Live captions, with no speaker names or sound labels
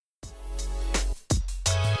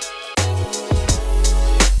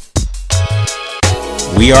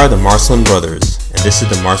We are the Marcelin Brothers, and this is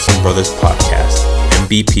the Marcelin Brothers Podcast,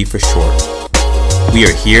 MBP for short. We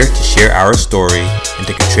are here to share our story and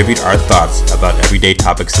to contribute our thoughts about everyday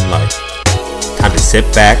topics in life. Time to sit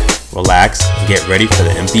back, relax, and get ready for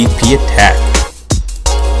the MVP attack.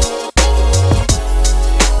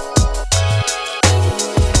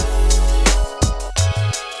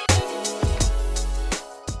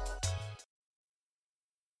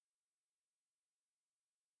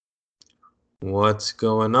 What's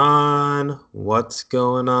going on? What's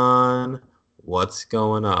going on? What's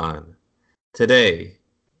going on? Today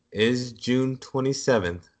is June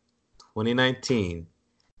 27th, 2019,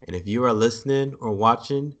 and if you are listening or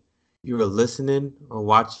watching, you are listening or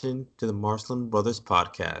watching to the Marcelin Brothers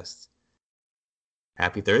Podcast.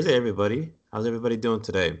 Happy Thursday, everybody. How's everybody doing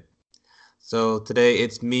today? So today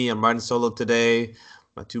it's me. I'm riding solo today.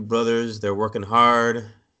 My two brothers, they're working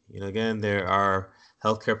hard. Again, there are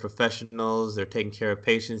healthcare professionals. They're taking care of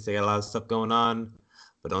patients. They got a lot of stuff going on.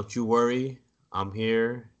 But don't you worry. I'm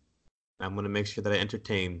here. I'm going to make sure that I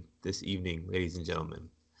entertain this evening, ladies and gentlemen.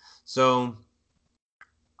 So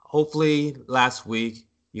hopefully last week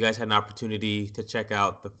you guys had an opportunity to check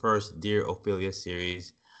out the first Dear Ophelia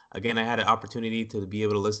series. Again, I had an opportunity to be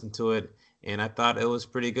able to listen to it, and I thought it was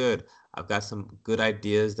pretty good. I've got some good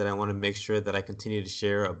ideas that I want to make sure that I continue to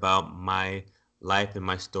share about my life and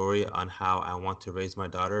my story on how I want to raise my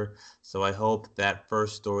daughter. So I hope that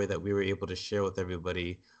first story that we were able to share with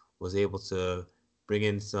everybody was able to bring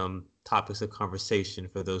in some topics of conversation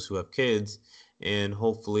for those who have kids, and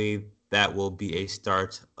hopefully that will be a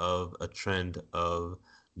start of a trend of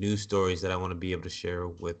news stories that I want to be able to share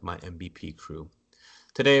with my MVP crew.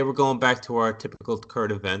 Today, we're going back to our typical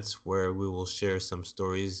current events where we will share some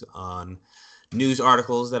stories on news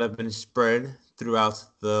articles that have been spread throughout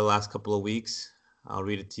the last couple of weeks. I'll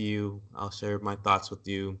read it to you, I'll share my thoughts with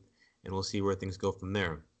you, and we'll see where things go from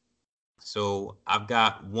there. So I've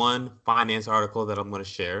got one finance article that I'm going to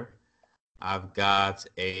share. I've got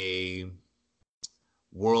a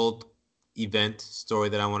world event story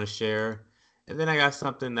that I want to share. And then I got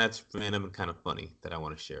something that's random and kind of funny that I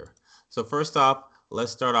want to share. So first off,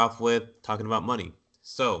 let's start off with talking about money.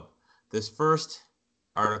 So this first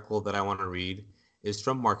article that I want to read is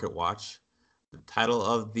from MarketWatch. The title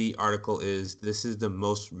of the article is "This is the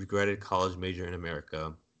Most Regretted College Major in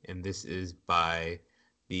America," and this is by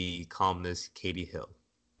the columnist Katie Hill.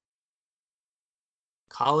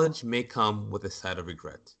 College may come with a side of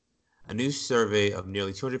regret. A new survey of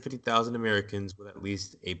nearly 250,000 Americans with at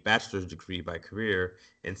least a bachelor's degree by career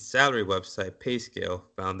and salary website PayScale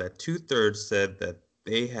found that 2/3 said that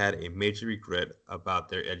they had a major regret about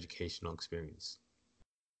their educational experience.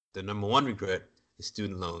 The number one regret is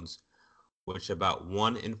student loans, which about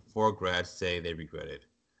 1 in 4 grads say they regretted.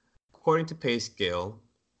 According to PayScale,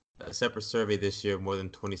 a separate survey this year of more than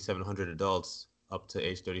 2,700 adults up to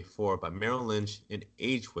age 34 by Merrill Lynch and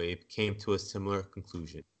AgeWave came to a similar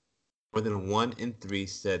conclusion. More than 1 in 3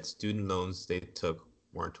 said student loans they took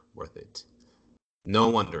weren't worth it. No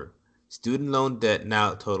wonder. Student loan debt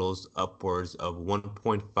now totals upwards of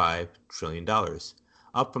 $1.5 trillion,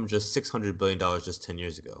 up from just $600 billion just 10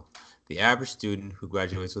 years ago. The average student who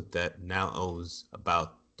graduates with debt now owes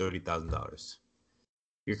about $30,000.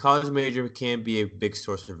 Your college major can be a big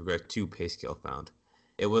source of regret too, PayScale found.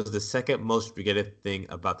 It was the second most regretted thing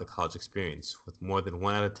about the college experience, with more than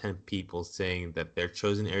 1 out of 10 people saying that their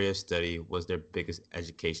chosen area of study was their biggest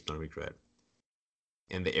educational regret.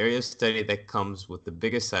 And the area of study that comes with the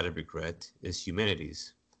biggest side of regret is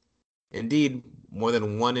humanities. Indeed, more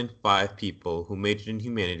than 1 in 5 people who majored in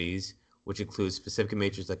humanities, which includes specific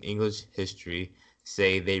majors like English, history,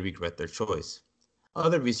 say they regret their choice.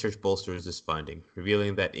 Other research bolsters this finding,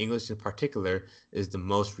 revealing that English in particular is the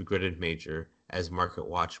most regretted major, as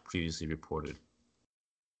MarketWatch previously reported.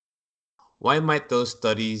 Why might those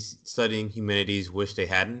studying humanities wish they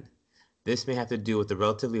hadn't? This may have to do with the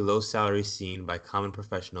relatively low salary seen by common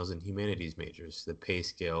professionals in humanities majors, the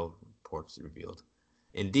PayScale reports revealed.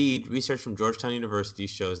 Indeed, research from Georgetown University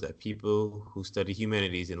shows that people who study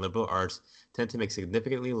humanities and liberal arts tend to make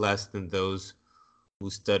significantly less than those who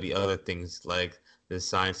study other things like the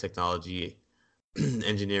science, technology,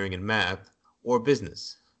 engineering, and math, or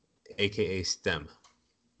business, aka STEM.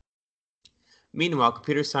 Meanwhile,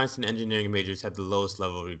 computer science and engineering majors had the lowest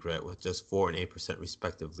level of regret, with just 4 and 8%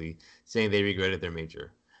 respectively, saying they regretted their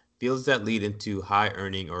major. Fields that lead into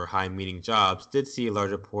high-earning or high-meaning jobs did see a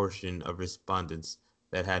larger portion of respondents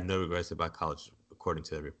that had no regrets about college, according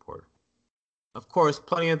to the report. Of course,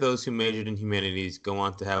 plenty of those who majored in humanities go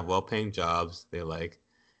on to have well-paying jobs they like,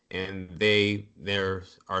 and there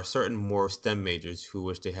are certain more STEM majors who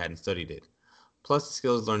wish they hadn't studied it. plus the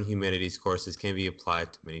skills learned in humanities courses can be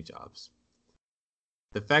applied to many jobs.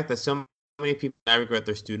 The fact that so many people now regret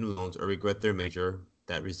their student loans or regret their major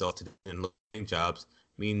that resulted in losing jobs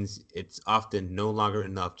means it's often no longer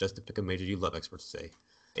enough just to pick a major you love, experts say.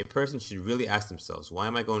 A person should really ask themselves, why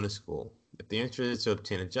am I going to school? If the answer is to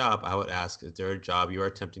obtain a job, I would ask, is there a job you are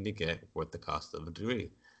attempting to get worth the cost of a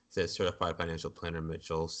degree? Says certified financial planner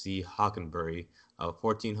Mitchell C. Hockenberry of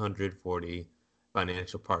 1440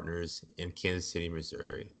 Financial Partners in Kansas City,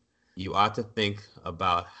 Missouri. You ought to think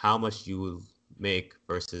about how much you will make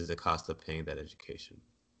versus the cost of paying that education.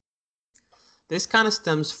 This kind of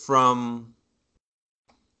stems from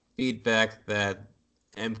feedback that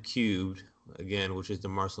M Cubed, again, which is the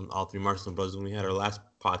all three Marston brothers, when we had our last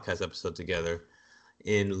podcast episode together,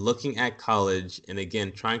 in looking at college and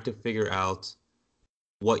again trying to figure out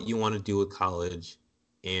what you want to do with college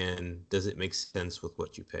and does it make sense with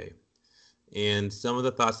what you pay. And some of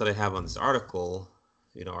the thoughts that I have on this article,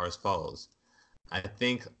 are as follows. I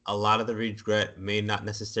think a lot of the regret may not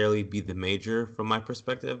necessarily be the major from my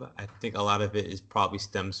perspective. I think a lot of it is probably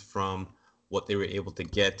stems from what they were able to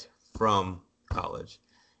get from college.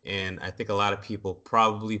 And I think a lot of people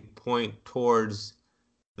probably point towards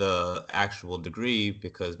the actual degree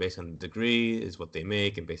because based on the degree is what they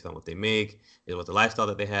make, and based on what they make is what the lifestyle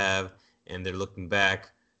that they have. And they're looking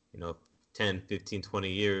back, 10, 15,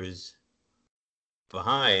 20 years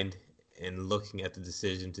behind and looking at the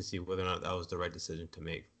decision to see whether or not that was the right decision to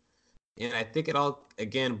make. And I think it all,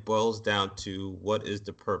 again, boils down to what is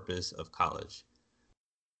the purpose of college.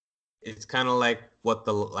 It's kind of like what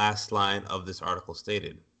the last line of this article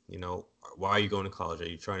stated. Why are you going to college? Are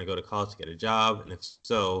you trying to go to college to get a job? And if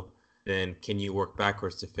so, then can you work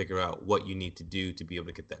backwards to figure out what you need to do to be able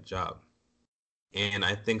to get that job? And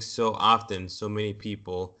I think so often, so many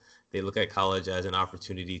people, they look at college as an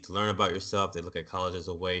opportunity to learn about yourself. They look at college as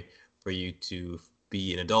a way for you to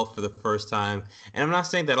be an adult for the first time. And I'm not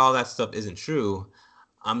saying that all that stuff isn't true.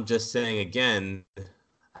 I'm just saying, again,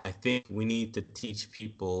 I think we need to teach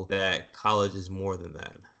people that college is more than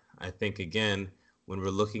that. I think, again, when we're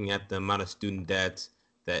looking at the amount of student debt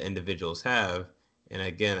that individuals have, and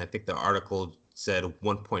again, I think the article said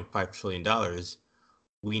 $1.5 trillion,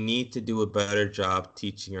 we need to do a better job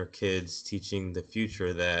teaching our kids, teaching the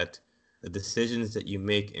future that the decisions that you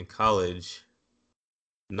make in college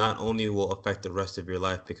not only will affect the rest of your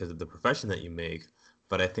life because of the profession that you make,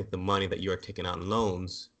 but I think the money that you are taking out in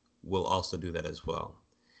loans will also do that as well.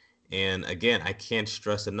 And again, I can't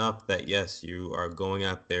stress enough that yes, you are going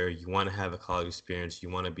out there, you want to have a college experience, you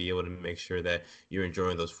want to be able to make sure that you're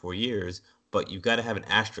enjoying those 4 years, but you've got to have an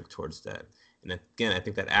asterisk towards that. And again, I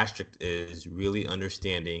think that asterisk is really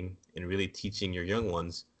understanding and really teaching your young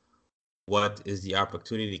ones what is the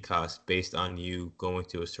opportunity cost based on you going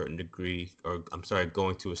to a certain degree, or I'm sorry,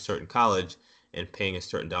 going to a certain college and paying a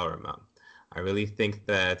certain dollar amount. I really think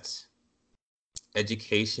that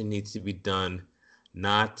education needs to be done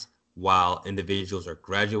not while individuals are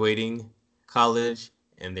graduating college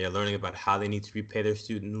and they're learning about how they need to repay their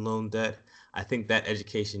student loan debt. I think that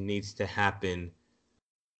education needs to happen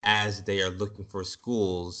as they are looking for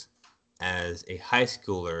schools as a high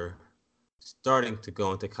schooler starting to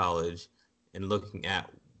go into college and looking at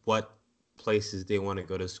what places they want to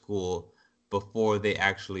go to school before they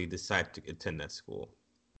actually decide to attend that school.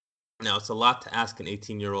 Now, it's a lot to ask an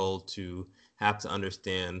 18-year-old to have to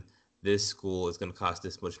understand this school is going to cost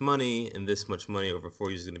this much money, and this much money over 4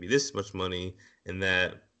 years is going to be this much money, and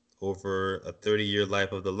that over a 30-year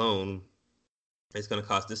life of the loan, it's going to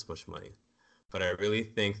cost this much money. But I really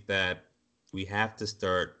think that we have to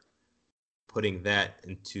start putting that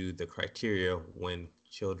into the criteria when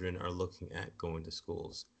children are looking at going to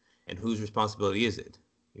schools. And whose responsibility is it?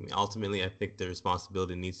 I mean, ultimately, I think the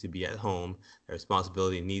responsibility needs to be at home. The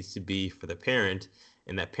responsibility needs to be for the parent,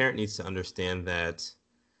 and that parent needs to understand that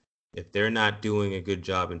if they're not doing a good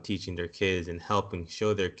job in teaching their kids and helping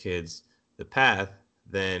show their kids the path,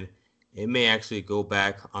 then it may actually go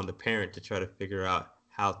back on the parent to try to figure out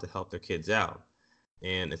how to help their kids out.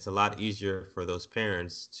 And it's a lot easier for those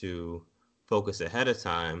parents to focus ahead of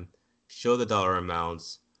time, show the dollar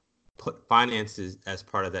amounts, put finances as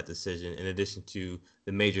part of that decision, in addition to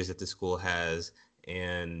the majors that the school has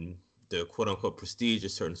and the quote unquote prestige a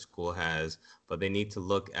certain school has, but they need to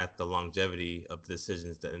look at the longevity of the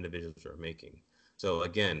decisions that individuals are making. So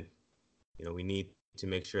again, we need to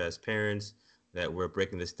make sure as parents that we're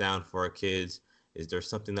breaking this down for our kids. Is there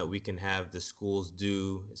something that we can have the schools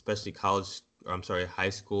do, especially high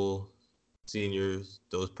school seniors,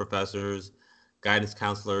 those professors, guidance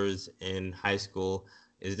counselors in high school?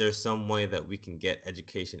 Is there some way that we can get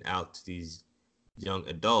education out to these young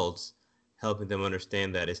adults, helping them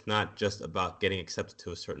understand that it's not just about getting accepted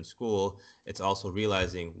to a certain school, it's also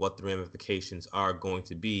realizing what the ramifications are going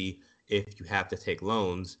to be if you have to take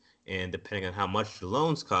loans, and depending on how much the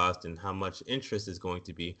loans cost and how much interest is going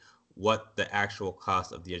to be, what the actual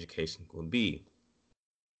cost of the education will be.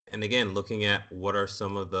 And again, looking at what are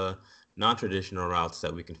some of the non-traditional routes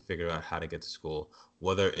that we can figure out how to get to school,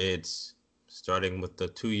 whether it's starting with the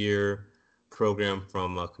 2-year program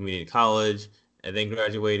from a community college and then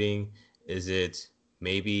graduating. Is it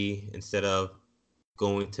maybe instead of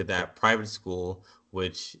going to that private school,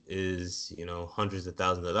 which is, hundreds of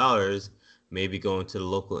thousands of dollars, maybe going to the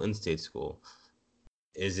local in-state school?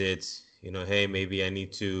 Is it, hey, maybe I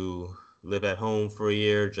need to live at home for a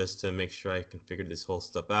year just to make sure I can figure this whole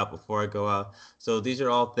stuff out before I go out? So these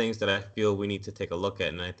are all things that I feel we need to take a look at.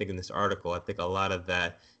 And I think in this article, I think a lot of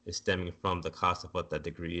that is stemming from the cost of what that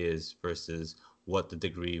degree is versus what the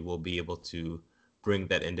degree will be able to bring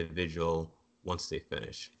that individual once they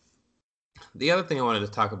finish. The other thing I wanted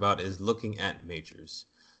to talk about is looking at majors.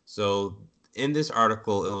 So in this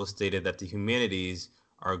article, it was stated that the humanities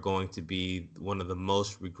are going to be one of the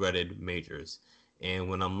most regretted majors. And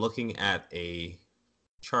when I'm looking at a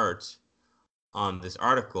chart on this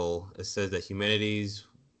article, it says that humanities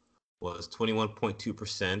was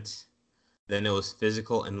 21.2%. Then it was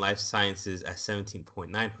physical and life sciences at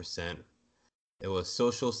 17.9%. It was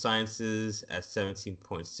social sciences at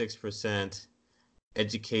 17.6%.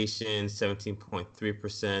 Education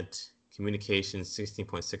 17.3%, communications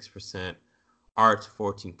 16.6%, art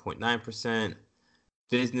 14.9%,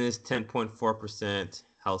 business 10.4%,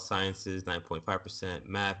 health sciences 9.5%,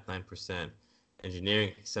 math 9%,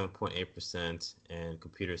 engineering 7.8%, and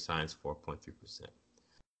computer science 4.3%.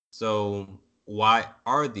 So why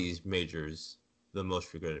are these majors the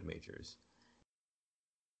most regretted majors?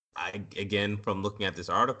 Again, from looking at this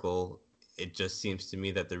article, it just seems to me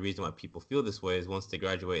that the reason why people feel this way is once they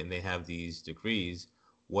graduate and they have these degrees,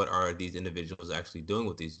 what are these individuals actually doing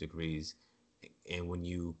with these degrees? And when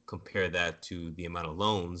you compare that to the amount of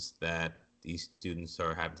loans that these students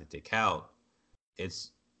are having to take out,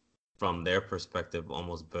 it's from their perspective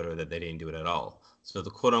almost better that they didn't do it at all. So the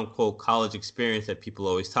quote unquote college experience that people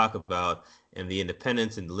always talk about, and the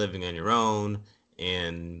independence and living on your own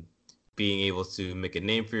and being able to make a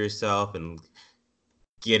name for yourself and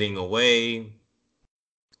getting away,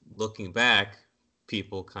 looking back,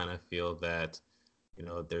 people kind of feel that,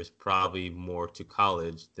 there's probably more to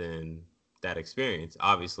college than that experience.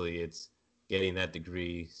 Obviously, it's getting that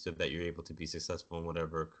degree so that you're able to be successful in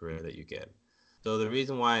whatever career that you get. So the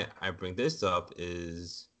reason why I bring this up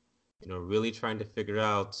is, really trying to figure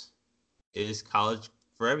out, is college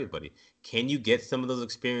for everybody? Can you get some of those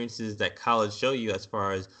experiences that college show you as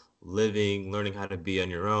far as living, learning how to be on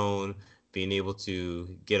your own, being able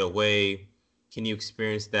to get away? Can you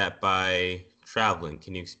experience that by traveling?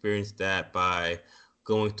 Can you experience that by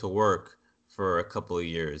going to work for a couple of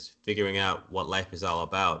years, figuring out what life is all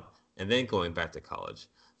about, and then going back to college?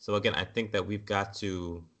 So again, I think that we've got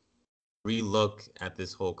to relook at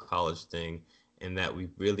this whole college thing, and that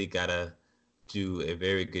we've really got to do a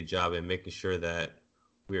very good job in making sure that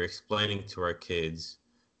we're explaining to our kids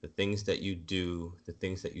the things that you do, the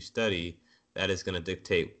things that you study, that is going to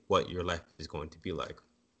dictate what your life is going to be like.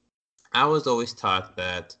 I was always taught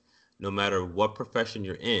that no matter what profession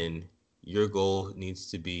you're in, your goal needs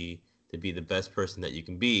to be the best person that you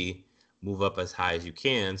can be, move up as high as you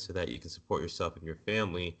can so that you can support yourself and your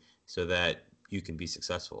family so that you can be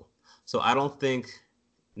successful. So I don't think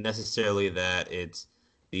necessarily that it's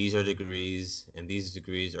these are degrees and these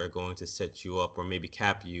degrees are going to set you up or maybe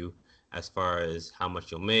cap you as far as how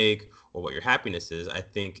much you'll make or what your happiness is. I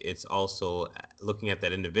think it's also looking at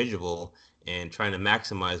that individual and trying to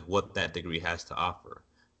maximize what that degree has to offer.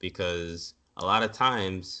 Because a lot of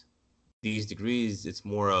times, these degrees, it's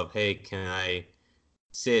more of, hey, can I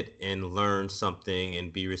sit and learn something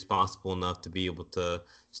and be responsible enough to be able to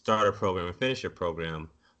start a program and finish a program?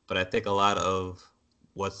 But I think a lot of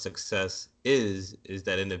what success is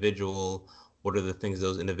that individual, what are the things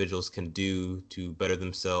those individuals can do to better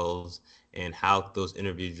themselves, and how those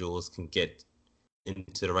individuals can get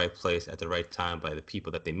into the right place at the right time by the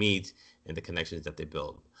people that they meet and the connections that they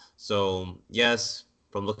build. So yes,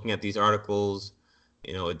 from looking at these articles,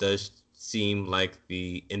 it does seem like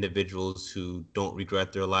the individuals who don't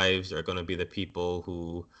regret their lives are going to be the people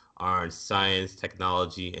who are in science,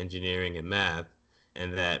 technology, engineering, and math,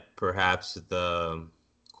 and that perhaps the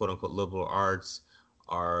quote unquote liberal arts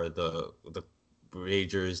are the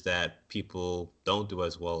majors that people don't do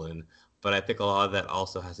as well in. But I think a lot of that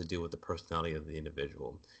also has to do with the personality of the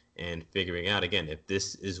individual and figuring out, again, if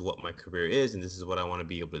this is what my career is and this is what I want to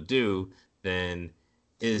be able to do, then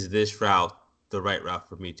is this route the right route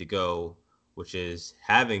for me to go, which is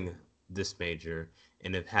having this major,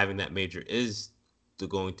 and if having that major is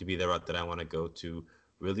going to be the route that I want to go to,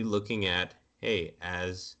 really looking at, hey,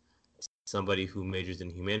 as somebody who majors in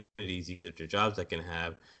humanities, these are the jobs I can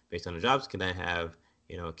have. Based on the jobs can I have,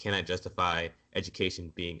 can I justify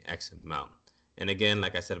education being X amount? And again,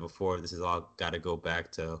 like I said before, this is all got to go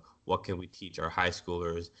back to what can we teach our high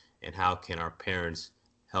schoolers and how can our parents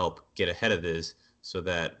help get ahead of this so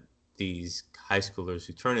that these high schoolers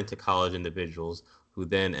who turn into college individuals who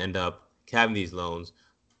then end up having these loans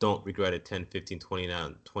don't regret it 10, 15,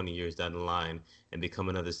 20 years down the line and become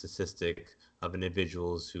another statistic of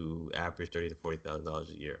individuals who average $30,000 to $40,000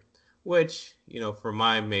 a year, which, for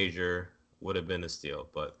my major would have been a steal,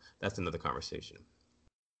 but that's another conversation.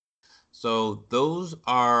 So those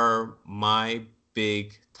are my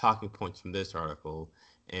big talking points from this article.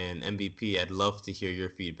 And MVP, I'd love to hear your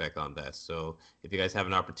feedback on that. So if you guys have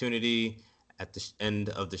an opportunity at the end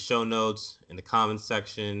of the show notes in the comments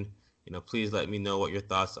section, please let me know what your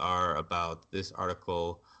thoughts are about this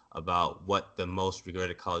article, about what the most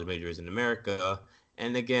regretted college major is in America,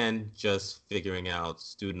 and again, just figuring out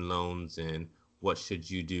student loans and what should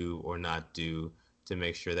you do or not do to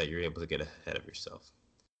make sure that you're able to get ahead of yourself.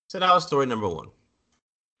 So that was story number one.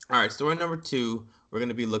 All right, story number two, we're going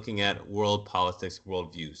to be looking at world politics,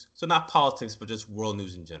 world views. So not politics, but just world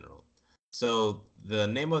news in general. So the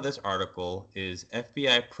name of this article is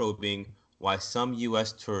FBI probing why some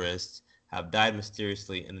U.S. tourists have died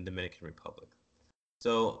mysteriously in the Dominican Republic.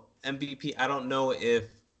 So MVP, I don't know if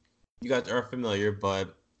you guys are familiar,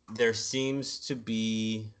 but there seems to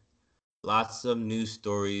be lots of news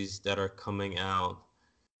stories that are coming out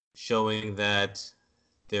showing that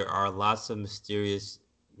there are lots of mysterious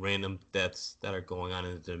random deaths that are going on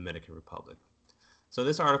in the Dominican Republic. So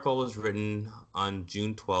this article was written on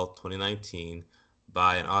June 12th, 2019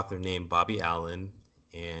 by an author named Bobby Allen,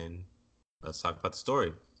 and let's talk about the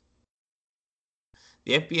story.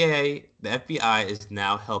 The FBI is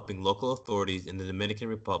now helping local authorities in the Dominican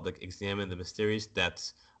Republic examine the mysterious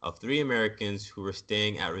deaths of 3 Americans who were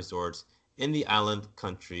staying at resorts in the island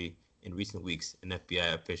country in recent weeks, an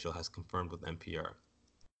FBI official has confirmed with NPR.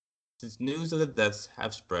 Since news of the deaths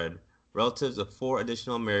have spread, relatives of 4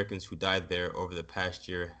 additional Americans who died there over the past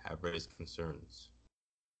year have raised concerns.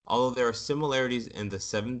 Although there are similarities in the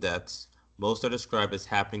 7 deaths, most are described as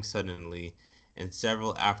happening suddenly and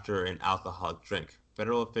several after an alcoholic drink.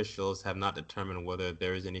 Federal officials have not determined whether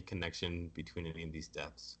there is any connection between any of these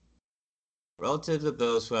deaths. Relatives of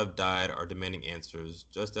those who have died are demanding answers,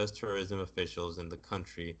 just as tourism officials in the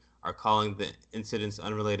country are calling the incidents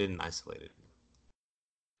unrelated and isolated.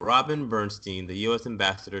 Robin Bernstein, the U.S.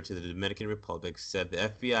 ambassador to the Dominican Republic, said the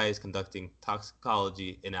FBI is conducting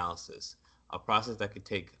toxicology analysis, a process that could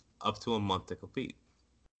take up to a month to complete.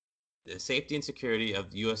 The safety and security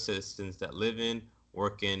of U.S. citizens that live in,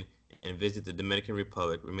 work in, and visit the Dominican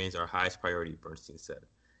Republic remains our highest priority, Bernstein said.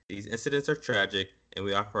 These incidents are tragic, and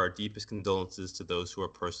we offer our deepest condolences to those who are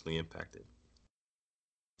personally impacted.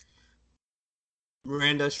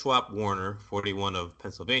 Miranda Schwab Warner, 41, of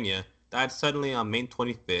Pennsylvania, died suddenly on May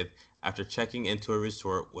 25th after checking into a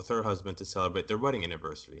resort with her husband to celebrate their wedding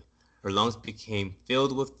anniversary. Her lungs became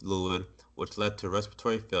filled with fluid, which led to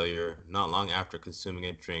respiratory failure not long after consuming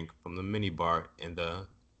a drink from the minibar in the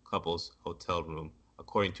couple's hotel room,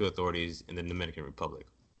 according to authorities in the Dominican Republic.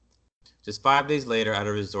 Just 5 days later, at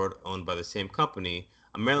a resort owned by the same company,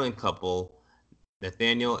 a Maryland couple,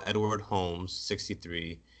 Nathaniel Edward Holmes,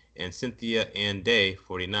 63, and Cynthia Ann Day,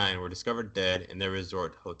 49, were discovered dead in their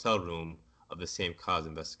resort hotel room of the same cause,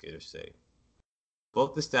 investigators say.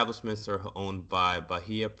 Both establishments are owned by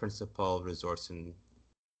Bahia Principal Resorts and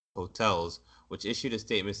Hotels, which issued a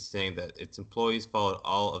statement saying that its employees followed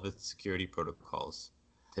all of its security protocols.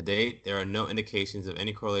 To date, there are no indications of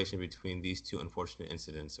any correlation between these two unfortunate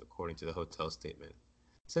incidents, according to the hotel statement.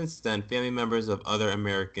 Since then, family members of other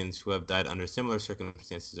Americans who have died under similar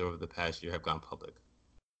circumstances over the past year have gone public.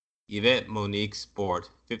 Yvette Monique Sport,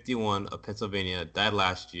 51, of Pennsylvania, died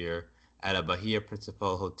last year at a Bahia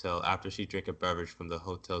Principal hotel after she drank a beverage from the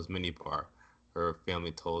hotel's minibar, her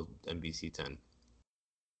family told NBC 10.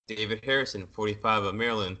 David Harrison, 45, of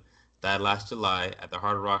Maryland, died last July at the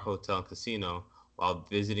Hard Rock Hotel and Casino while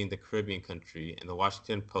visiting the Caribbean country, and the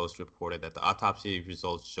Washington Post reported that the autopsy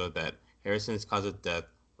results showed that Harrison's cause of death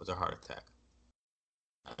was a heart attack.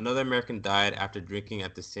 Another American died after drinking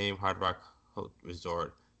at the same Hard Rock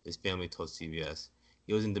resort, his family told CBS.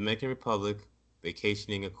 He was in the Dominican Republic,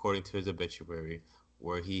 vacationing according to his obituary,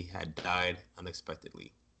 where he had died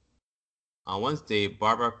unexpectedly. On Wednesday,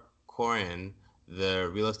 Barbara Coran, the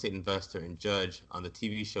real estate investor and judge on the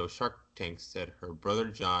TV show Shark Tank, said her brother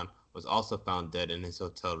John was also found dead in his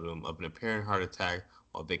hotel room of an apparent heart attack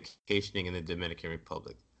while vacationing in the Dominican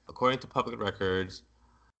Republic. According to public records,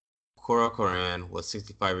 Corcoran was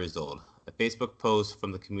 65 years old. A Facebook post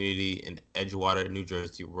from the community in Edgewater, New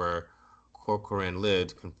Jersey, where Corcoran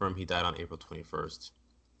lived, confirmed he died on April 21st.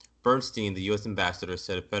 Bernstein, the U.S. ambassador,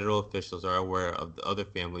 said federal officials are aware of the other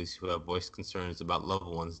families who have voiced concerns about loved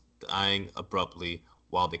ones dying abruptly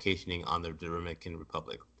while vacationing on the Dominican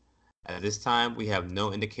Republic. At this time, we have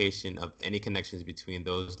no indication of any connections between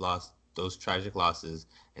those tragic losses,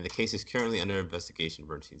 and the case is currently under investigation,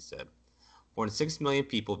 Bernstein said. More than 6 million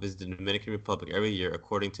people visit the Dominican Republic every year,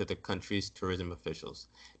 according to the country's tourism officials.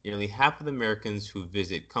 Nearly half of the Americans who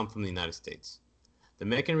visit come from the United States. The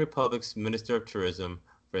Dominican Republic's Minister of Tourism,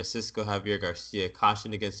 Francisco Javier Garcia,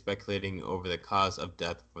 cautioned against speculating over the cause of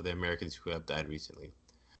death for the Americans who have died recently.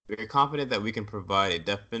 We are confident that we can provide a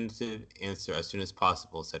definitive answer as soon as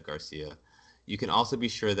possible, said Garcia. You can also be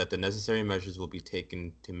sure that the necessary measures will be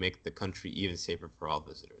taken to make the country even safer for all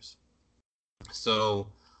visitors.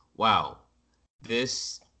 So, wow,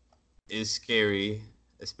 this is scary,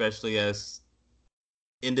 especially as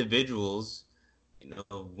individuals.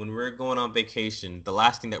 When we're going on vacation, the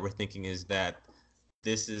last thing that we're thinking is that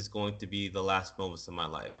this is going to be the last moments of my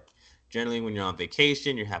life. Generally, when you're on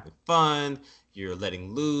vacation, you're having fun, you're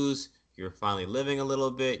letting loose, you're finally living a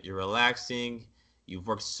little bit, you're relaxing, you've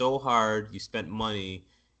worked so hard, you spent money,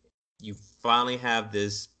 you finally have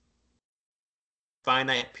this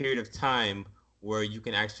finite period of time where you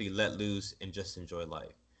can actually let loose and just enjoy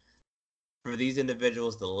life. For these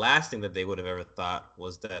individuals, the last thing that they would have ever thought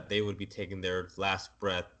was that they would be taking their last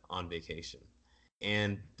breath on vacation.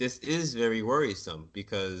 And this is very worrisome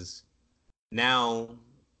because now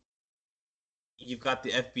you've got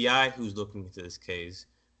the FBI who's looking into this case.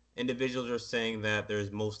 Individuals are saying that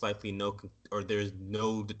there's most likely there's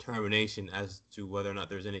no determination as to whether or not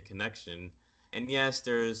there's any connection. And yes,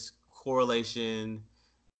 there's correlation.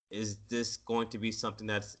 Is this going to be something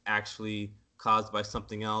that's actually caused by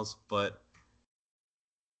something else? But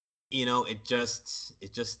it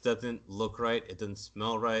just doesn't look right. It doesn't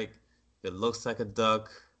smell right. If it looks like a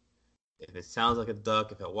duck, if it sounds like a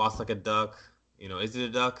duck, if it walks like a duck, is it a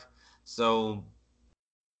duck? So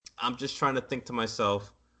I'm just trying to think to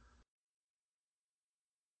myself,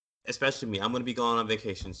 especially me. I'm going to be going on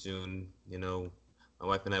vacation soon. My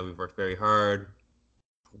wife and I, we've worked very hard.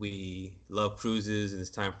 We love cruises, and it's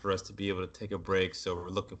time for us to be able to take a break. So we're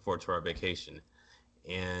looking forward to our vacation.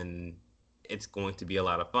 And it's going to be a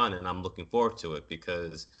lot of fun, and I'm looking forward to it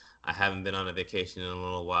because I haven't been on a vacation in a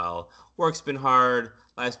little while. Work's been hard,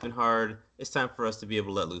 life's been hard. It's time for us to be able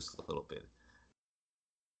to let loose a little bit.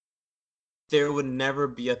 There would never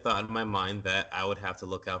be a thought in my mind that I would have to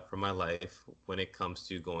look out for my life when it comes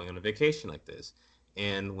to going on a vacation like this.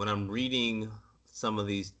 And when I'm reading some of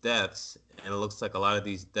these deaths, and it looks like a lot of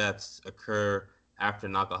these deaths occur after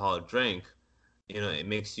an alcoholic drink, it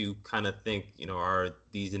makes you kind of think, are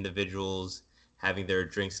these individuals having their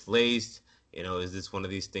drinks laced? Is this one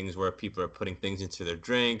of these things where people are putting things into their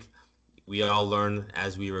drink? We all learned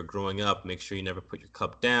as we were growing up, make sure you never put your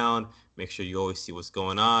cup down, make sure you always see what's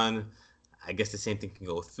going on. I guess the same thing can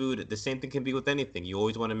go with food. The same thing can be with anything. You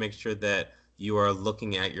always want to make sure that you are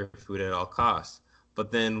looking at your food at all costs.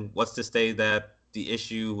 But then what's to say that the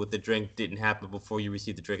issue with the drink didn't happen before you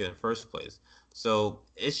received the drink in the first place? So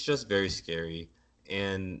it's just very scary.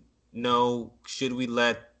 And no, should we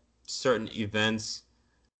let certain events,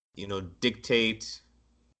 dictate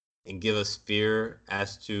and give us fear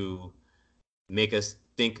as to make us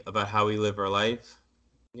think about how we live our life?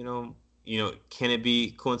 You know, can it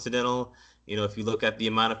be coincidental? If you look at the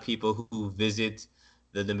amount of people who visit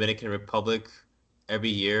the Dominican Republic every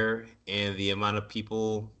year and the amount of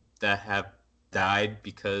people that have died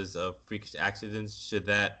because of freakish accidents, should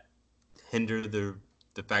that hinder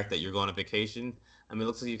the fact that you're going on vacation? I mean, it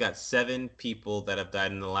looks like you got 7 people that have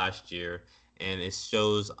died in the last year, and it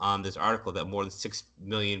shows on this article that more than 6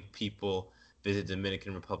 million people visit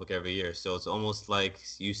Dominican Republic every year. So it's almost like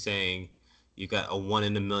you saying you got a 1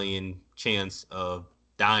 in a million chance of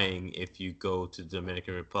dying if you go to the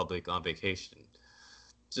Dominican Republic on vacation.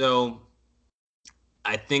 So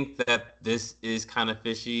I think that this is kind of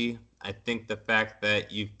fishy. I think the fact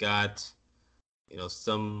that you've got,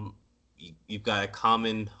 some you've got a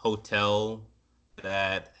common hotel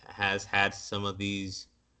that has had some of these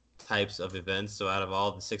types of events. So out of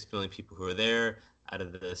all the 6 million people who are there, out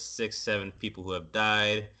of the 7 people who have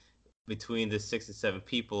died, between the 6 and 7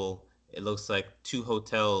 people, it looks like 2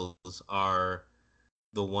 hotels are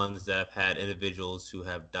the ones that have had individuals who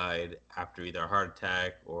have died after either a heart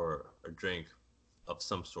attack or a drink. of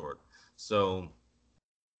some sort. So,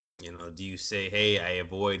 do you say, hey, I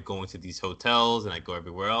avoid going to these hotels and I go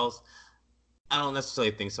everywhere else? I don't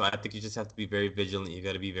necessarily think so. I think you just have to be very vigilant. You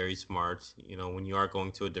got to be very smart. When you are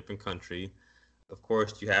going to a different country, of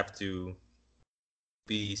course, you have to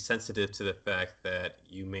be sensitive to the fact that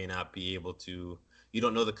you may not be able to, you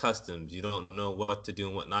don't know the customs, you don't know what to do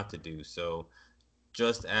and what not to do. So,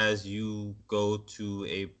 just as you go to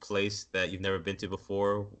a place that you've never been to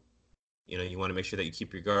before, you want to make sure that you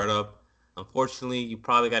keep your guard up. Unfortunately, you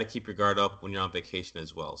probably got to keep your guard up when you're on vacation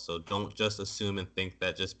as well. So don't just assume and think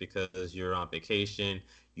that just because you're on vacation,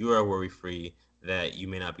 you are worry free, that you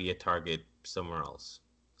may not be a target somewhere else.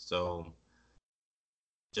 So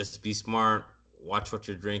just be smart, watch what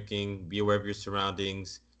you're drinking, be aware of your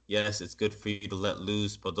surroundings. Yes, it's good for you to let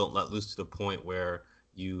loose, but don't let loose to the point where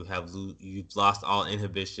you've lost all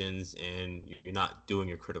inhibitions and you're not doing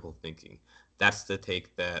your critical thinking. That's the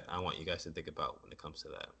take that I want you guys to think about when it comes to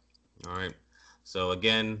that. All right. So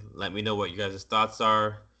again, let me know what you guys' thoughts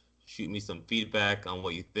are. Shoot me some feedback on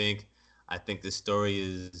what you think. I think this story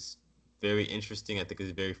is very interesting. I think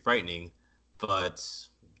it's very frightening, but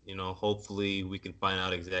hopefully we can find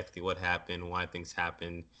out exactly what happened, why things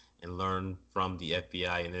happened, and learn from the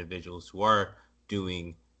FBI and individuals who are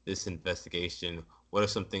doing this investigation. What are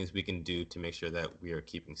some things we can do to make sure that we are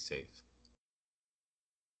keeping safe?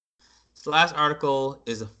 This last article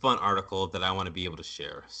is a fun article that I want to be able to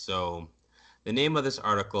share. So, the name of this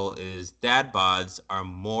article is Dad Bods Are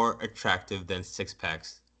More Attractive Than Six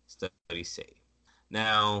Packs, Studies Say.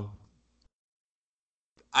 Now,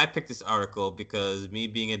 I picked this article because me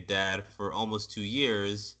being a dad for almost 2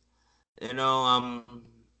 years, I'm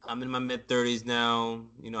in my mid 30s now.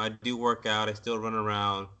 I do work out, I still run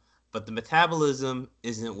around, but the metabolism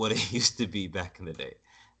isn't what it used to be back in the day.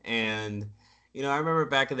 And I remember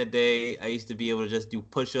back in the day, I used to be able to just do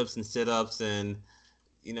push-ups and sit-ups, and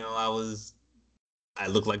you know, I was I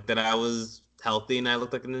looked like that I was healthy and I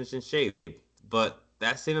looked like an in shape. But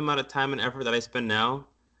that same amount of time and effort that I spend now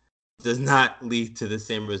does not lead to the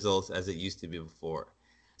same results as it used to be before.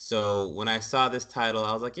 So when I saw this title,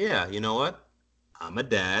 I was like, yeah, you know what? I'm a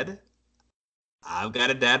dad. I've got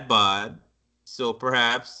a dad bod. So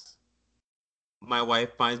perhaps my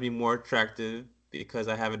wife finds me more attractive because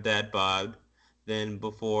I have a dad bod than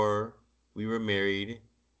before we were married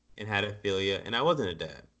and had Ophelia and I wasn't a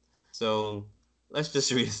dad. So let's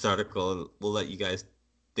just read this article and we'll let you guys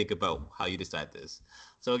think about how you decide this.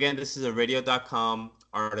 So again, this is a radio.com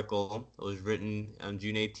article. It was written on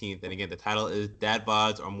June 18th. And again, the title is Dad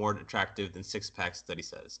Bods Are More Attractive Than Six Pack Study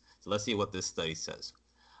Says. So let's see what this study says.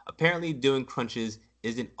 Apparently doing crunches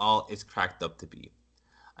isn't all it's cracked up to be.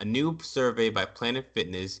 A new survey by Planet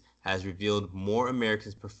Fitness has revealed more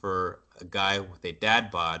Americans prefer a guy with a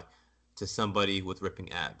dad bod to somebody with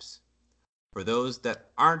ripping abs. For those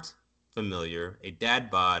that aren't familiar, a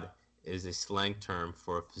dad bod is a slang term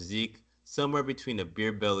for a physique somewhere between a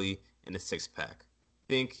beer belly and a six pack.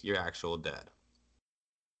 Think your actual dad.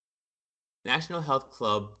 National Health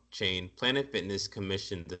Club chain Planet Fitness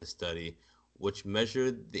commissioned the study, which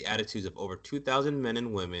measured the attitudes of over 2,000 men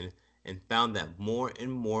and women and found that more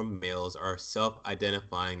and more males are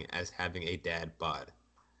self-identifying as having a dad bod.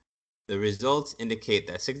 The results indicate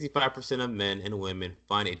that 65% of men and women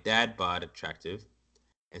find a dad bod attractive,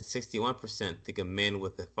 and 61% think a man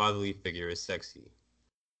with a fatherly figure is sexy.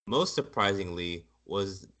 Most surprisingly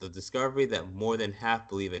was the discovery that more than half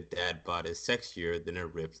believe a dad bod is sexier than a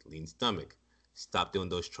ripped, lean stomach. Stop doing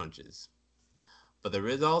those trunches. But the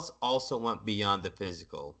results also went beyond the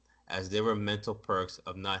physical, as there were mental perks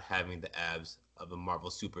of not having the abs of a Marvel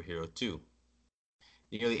superhero too.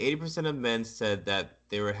 Nearly 80% of men said that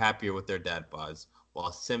they were happier with their dad bods,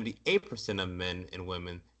 while 78% of men and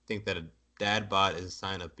women think that a dad bod is a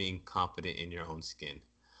sign of being confident in your own skin.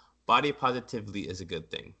 Body positivity is a good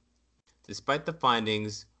thing. Despite the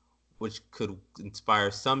findings, which could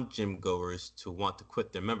inspire some gym goers to want to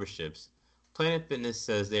quit their memberships, Planet Fitness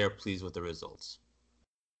says they are pleased with the results.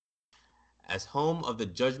 As home of the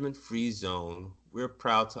judgment-free zone, we're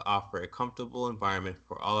proud to offer a comfortable environment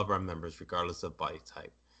for all of our members regardless of body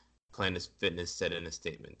type, Planet Fitness said in a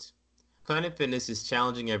statement. Planet Fitness is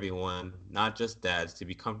challenging everyone, not just dads, to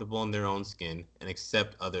be comfortable in their own skin and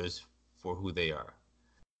accept others for who they are.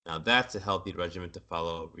 Now that's a healthy regimen to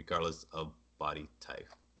follow regardless of body type.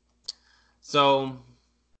 So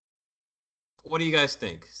what do you guys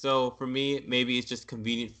think? So for me, maybe it's just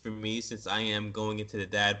convenient for me since I am going into the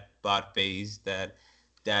dad bod phase that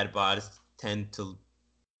dad bods tend to,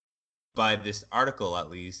 by this article at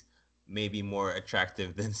least, maybe more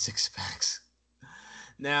attractive than six packs.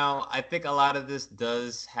 Now, I think a lot of this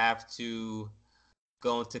does have to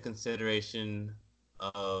go into consideration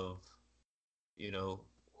of, you know,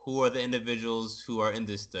 who are the individuals who are in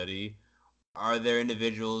this study? Are there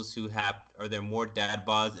individuals who have, are there more dad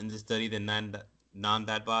bods in this study than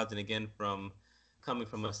non-dad bods? And again, from coming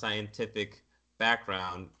from a scientific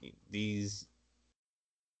background, these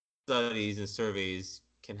studies and surveys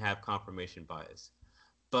can have confirmation bias.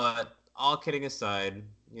 But all kidding aside,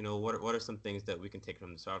 what are some things that we can take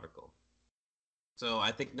from this article? So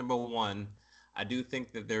I think number one, I do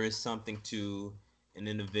think that there is something to an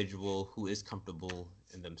individual who is comfortable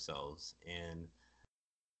in themselves. And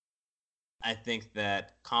I think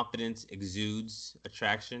that confidence exudes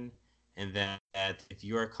attraction, and that if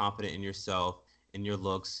you are confident in yourself, in your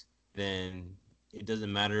looks, then it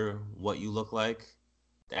doesn't matter what you look like.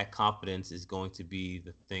 That confidence is going to be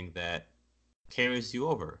the thing that carries you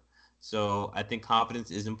over. So I think confidence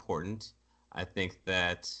is important. I think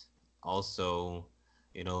that also,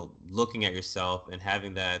 looking at yourself and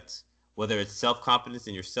having that, whether it's self confidence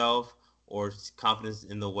in yourself or confidence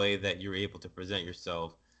in the way that you're able to present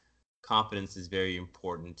yourself, confidence is very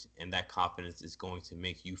important, and that confidence is going to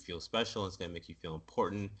make you feel special. It's going to make you feel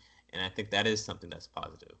important, and I think that is something that's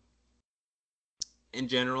positive. In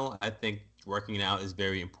general, I think working out is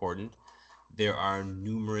very important. There are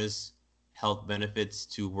numerous health benefits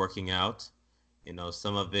to working out.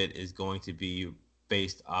 Some of it is going to be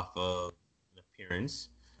based off of an appearance.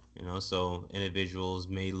 So individuals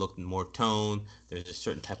may look more toned. There's a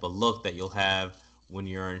certain type of look that you'll have when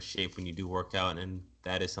you're in shape when you do work out, and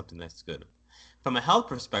that is something that's good. From a health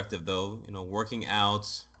perspective, though, working out,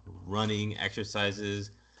 running,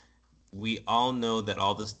 exercises, we all know that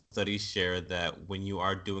all the studies share that when you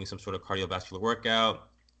are doing some sort of cardiovascular workout,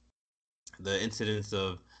 the incidence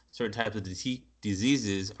of certain types of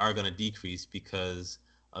diseases are going to decrease because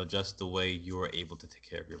of just the way you are able to take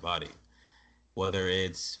care of your body. Whether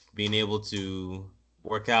it's being able to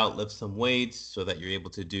work out, lift some weights so that you're able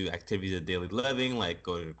to do activities of daily living, like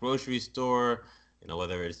go to the grocery store,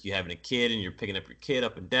 whether it's you having a kid and you're picking up your kid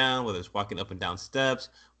up and down, whether it's walking up and down steps.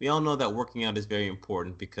 We all know that working out is very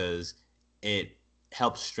important because it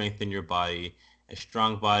helps strengthen your body. A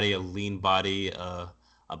strong body, a lean body,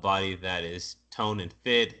 a body that is toned and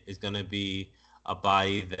fit is going to be a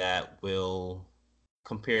body that will,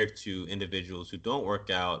 compared to individuals who don't work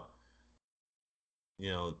out, you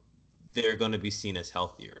know, they're going to be seen as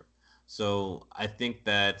healthier. So I think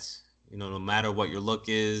that, no matter what your look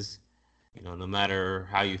is, no matter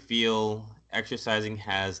how you feel, exercising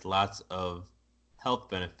has lots of health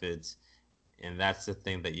benefits. And that's the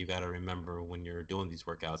thing that you got to remember when you're doing these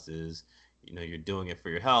workouts is, you're doing it for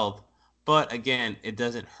your health. But again, it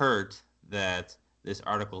doesn't hurt that this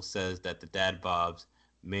article says that the dad bobs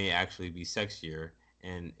may actually be sexier,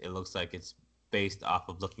 and it looks like it's based off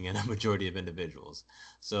of looking at a majority of individuals.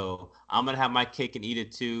 So I'm gonna have my cake and eat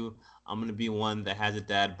it too. I'm gonna be one that has a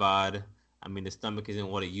dad bod. I mean, the stomach isn't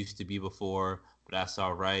what it used to be before, but that's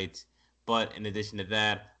all right. But in addition to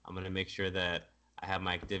that, I'm gonna make sure that I have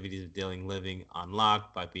my activities of daily living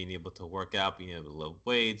unlocked by being able to work out, being able to lift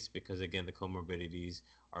weights, because again, the comorbidities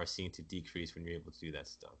are seen to decrease when you're able to do that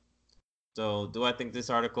stuff. So, do I think this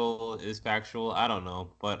article is factual? I don't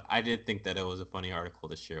know, but I did think that it was a funny article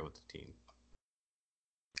to share with the team.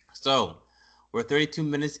 So, we're 32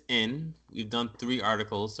 minutes in. We've done 3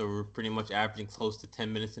 articles, so we're pretty much averaging close to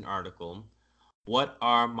 10 minutes an article. What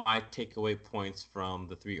are my takeaway points from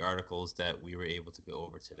the 3 articles that we were able to go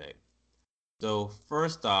over today? So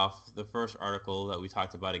first off, the first article that we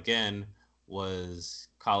talked about again was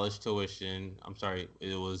college tuition. I'm sorry,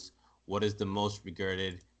 it was what is the most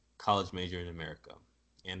regarded college major in America.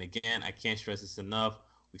 And again, I can't stress this enough.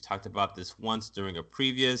 We've talked about this once during a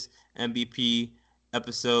previous MVP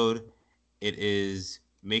episode. It is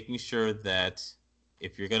making sure that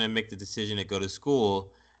if you're going to make the decision to go to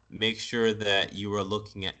school, make sure that you are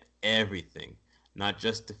looking at everything, not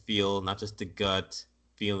just the feel, not just the gut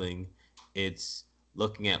feeling. It's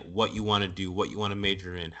looking at what you want to do, what you want to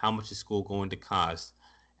major in, how much is school going to cost.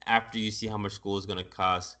 After you see how much school is going to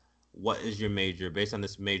cost, what is your major? Based on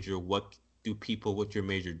this major, what do people with your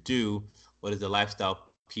major do? What is the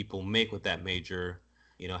lifestyle people make with that major?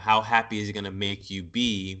 How happy is it going to make you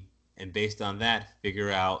be? And based on that,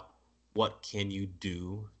 figure out what can you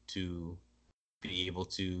do to be able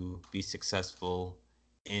to be successful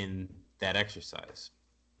in that exercise.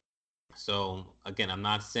 So again, I'm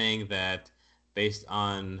not saying that based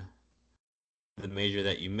on the major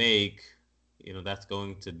that you make, that's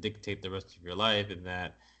going to dictate the rest of your life, and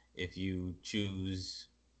that if you choose,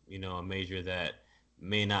 a major that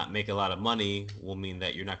may not make a lot of money will mean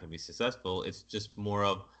that you're not going to be successful. It's just more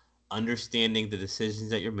of understanding the decisions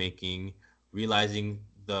that you're making, realizing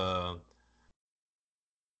the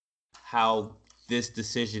how this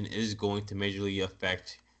decision is going to majorly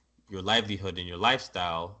affect your livelihood and your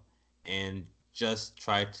lifestyle, and just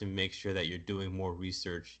try to make sure that you're doing more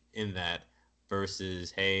research in that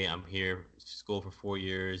versus, hey, I'm here school for 4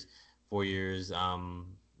 years, 4 years,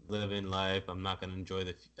 living life. I'm not going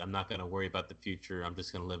to worry about the future. I'm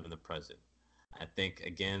just going to live in the present. I think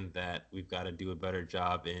again that we've got to do a better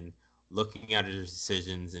job in looking at our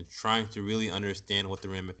decisions and trying to really understand what the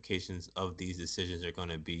ramifications of these decisions are going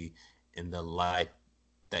to be in the life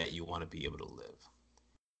that you want to be able to live.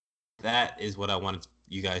 That is what I wanted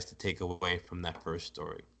you guys to take away from that first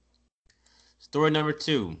story. Story number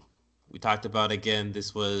 2, we talked about, again,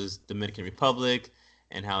 this was Dominican Republic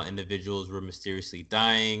and how individuals were mysteriously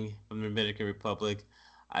dying from the Dominican Republic.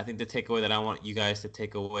 I think the takeaway that I want you guys to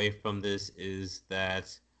take away from this is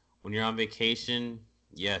that when you're on vacation,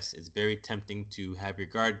 yes, it's very tempting to have your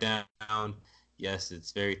guard down. Yes,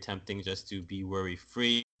 it's very tempting just to be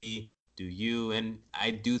worry-free, do you. And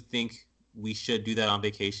I do think we should do that on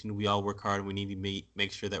vacation. We all work hard. We need to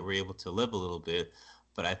make sure that we're able to live a little bit.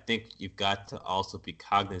 But I think you've got to also be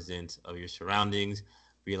cognizant of your surroundings,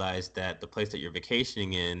 realize that the place that you're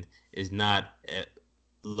vacationing in is not a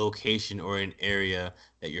location or an area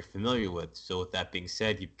that you're familiar with. So with that being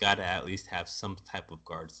said, you've got to at least have some type of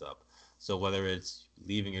guards up. So whether it's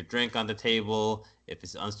leaving your drink on the table, if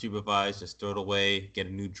it's unsupervised, just throw it away, get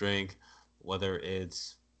a new drink. Whether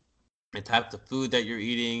it's the type of food that you're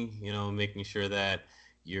eating, making sure that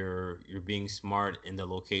you're being smart in the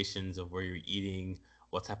locations of where you're eating.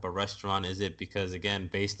 What type of restaurant is it? Because again,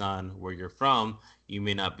 based on where you're from, you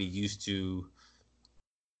may not be used to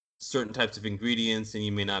certain types of ingredients, and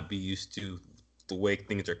you may not be used to the way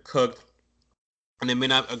things are cooked, and they may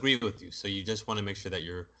not agree with you. So you just want to make sure that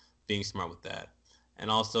you're being smart with that.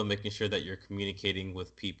 And also making sure that you're communicating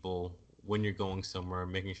with people when you're going somewhere,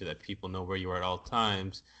 making sure that people know where you are at all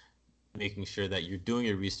times, making sure that you're doing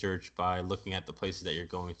your research by looking at the places that you're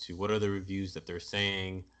going to. What are the reviews that they're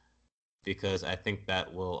saying? Because I think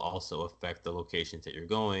that will also affect the locations that you're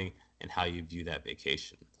going and how you view that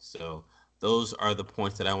vacation. So those are the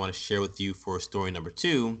points that I want to share with you for story number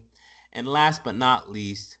 2. And last but not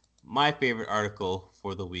least, my favorite article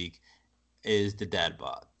for the week is the dad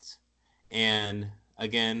bods. And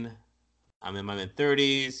again, I'm in my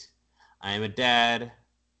mid-30s. I am a dad.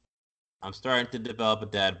 I'm starting to develop a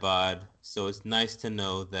dad bod, so it's nice to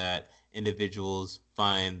know that individuals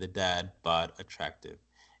find the dad bod attractive.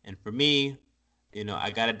 And for me,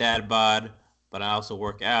 I got a dad bod, but I also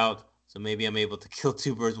work out, so maybe I'm able to kill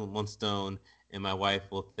 2 birds with 1 stone, and my wife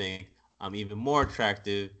will think I'm even more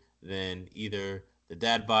attractive than either the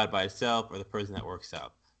dad bod by itself or the person that works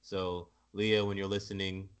out. So, Leah, when you're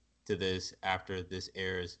listening to this after this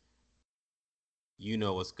airs, you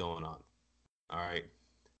know what's going on. All right.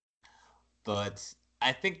 But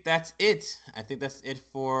I think that's it. I think that's it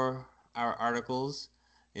for our articles.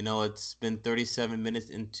 It's been 37 minutes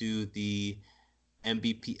into the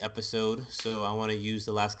MVP episode, so I want to use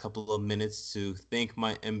the last couple of minutes to thank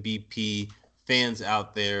my MVP fans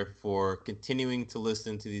out there for continuing to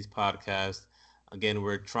listen to these podcasts. Again,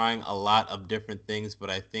 we're trying a lot of different things, but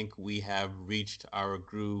I think we have reached our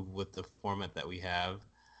groove with the format that we have.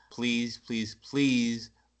 Please, please, please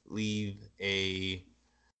leave a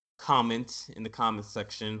comment in the comment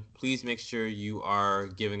section. Please make sure you are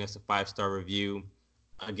giving us a 5-star review.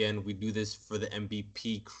 Again, we do this for the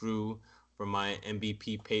MVP crew, for my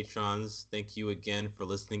MVP patrons. Thank you again for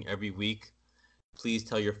listening every week. Please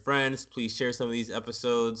tell your friends. Please share some of these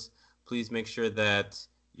episodes. Please make sure that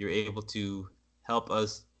you're able to help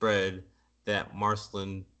us spread that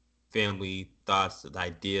Marceline family thoughts and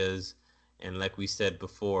ideas. And like we said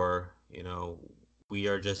before, we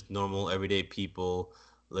are just normal, everyday people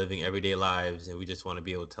living everyday lives, and we just want to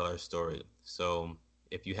be able to tell our story. So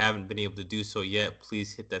if you haven't been able to do so yet,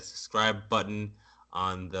 please hit that subscribe button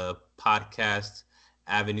on the podcast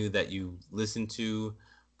avenue that you listen to.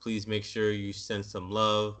 Please make sure you send some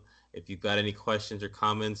love. If you've got any questions or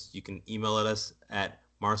comments, you can email us at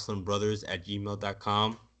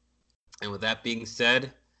marcelinbrothers@gmail.com. And with that being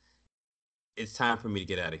said, it's time for me to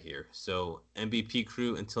get out of here. So MVP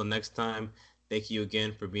crew, until next time, thank you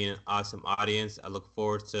again for being an awesome audience. I look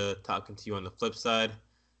forward to talking to you on the flip side.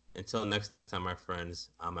 Until next time, my friends,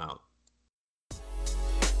 I'm out.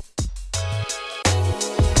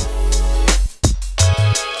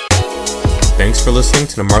 Thanks for listening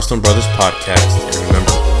to the Marceline Brothers podcast. And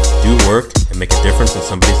remember, do work and make a difference in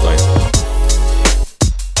somebody's life.